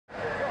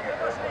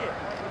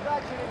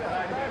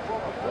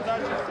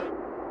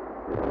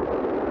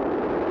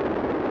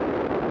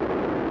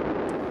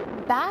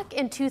Back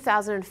in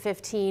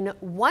 2015,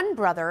 one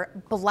brother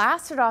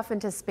blasted off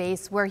into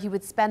space where he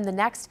would spend the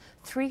next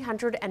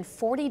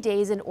 340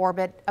 days in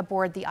orbit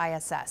aboard the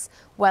ISS,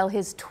 while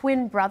his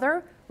twin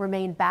brother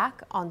remained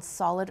back on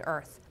solid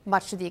Earth,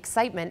 much to the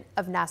excitement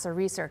of NASA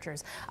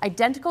researchers.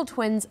 Identical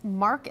twins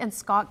Mark and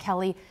Scott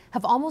Kelly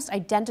have almost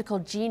identical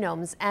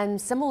genomes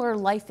and similar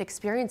life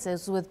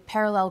experiences with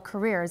parallel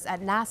careers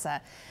at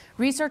NASA.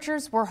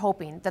 Researchers were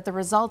hoping that the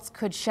results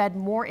could shed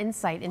more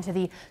insight into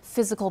the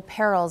physical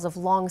perils of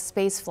long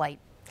spaceflight.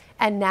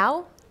 And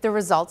now the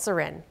results are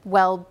in.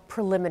 Well,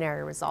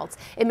 preliminary results.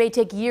 It may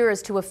take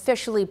years to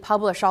officially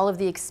publish all of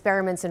the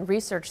experiments and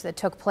research that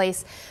took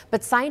place,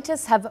 but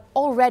scientists have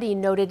already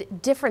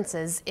noted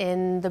differences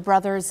in the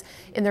brothers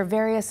in their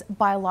various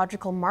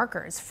biological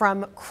markers,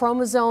 from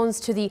chromosomes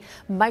to the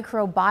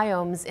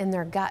microbiomes in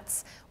their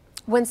guts.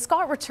 When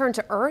Scott returned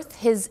to Earth,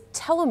 his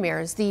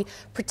telomeres, the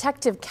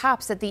protective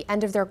caps at the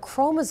end of their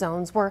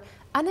chromosomes, were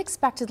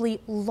unexpectedly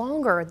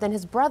longer than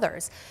his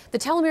brothers. The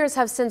telomeres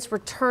have since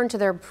returned to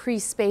their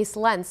pre-space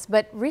lengths,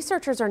 but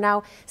researchers are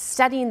now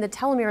studying the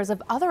telomeres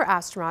of other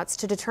astronauts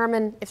to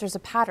determine if there's a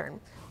pattern.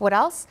 What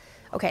else?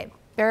 Okay,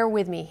 bear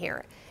with me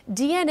here.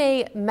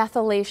 DNA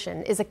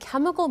methylation is a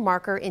chemical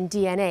marker in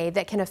DNA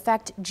that can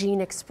affect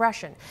gene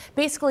expression.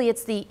 Basically,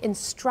 it's the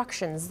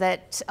instructions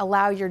that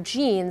allow your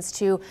genes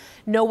to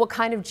know what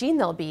kind of gene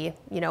they'll be,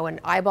 an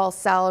eyeball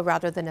cell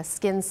rather than a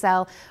skin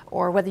cell,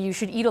 or whether you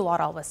should eat a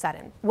lot all of a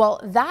sudden. Well,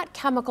 that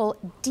chemical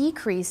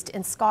decreased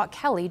in Scott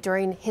Kelly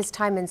during his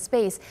time in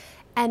space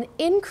and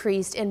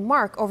increased in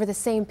Mark over the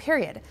same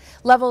period.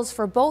 Levels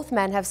for both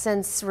men have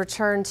since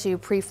returned to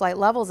pre-flight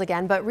levels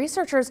again, but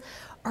researchers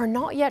are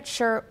not yet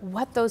sure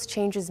what those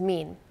changes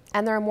mean.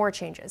 And there are more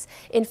changes.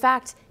 In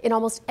fact, in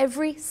almost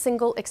every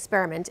single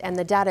experiment, and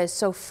the data is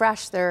so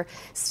fresh they're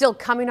still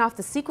coming off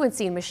the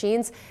sequencing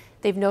machines,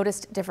 they've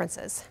noticed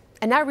differences.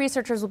 And now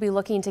researchers will be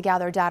looking to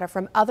gather data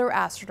from other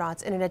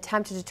astronauts in an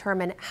attempt to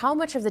determine how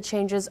much of the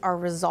changes are a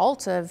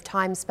result of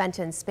time spent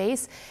in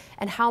space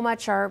and how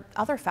much are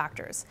other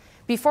factors.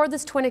 Before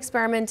this twin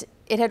experiment,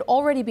 it had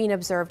already been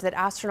observed that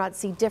astronauts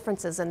see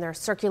differences in their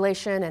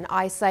circulation and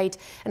eyesight,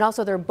 and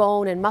also their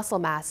bone and muscle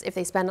mass if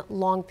they spend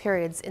long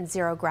periods in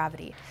zero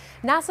gravity.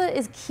 NASA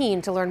is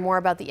keen to learn more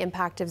about the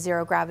impact of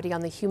zero gravity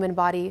on the human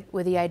body,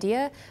 with the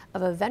idea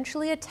of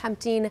eventually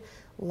attempting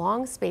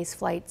long space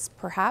flights,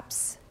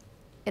 perhaps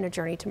in a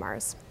journey to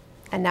Mars.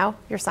 And now,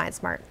 you're Science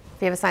Smart.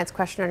 If you have a science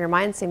question on your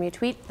mind, send me a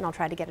tweet and I'll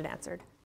try to get it answered.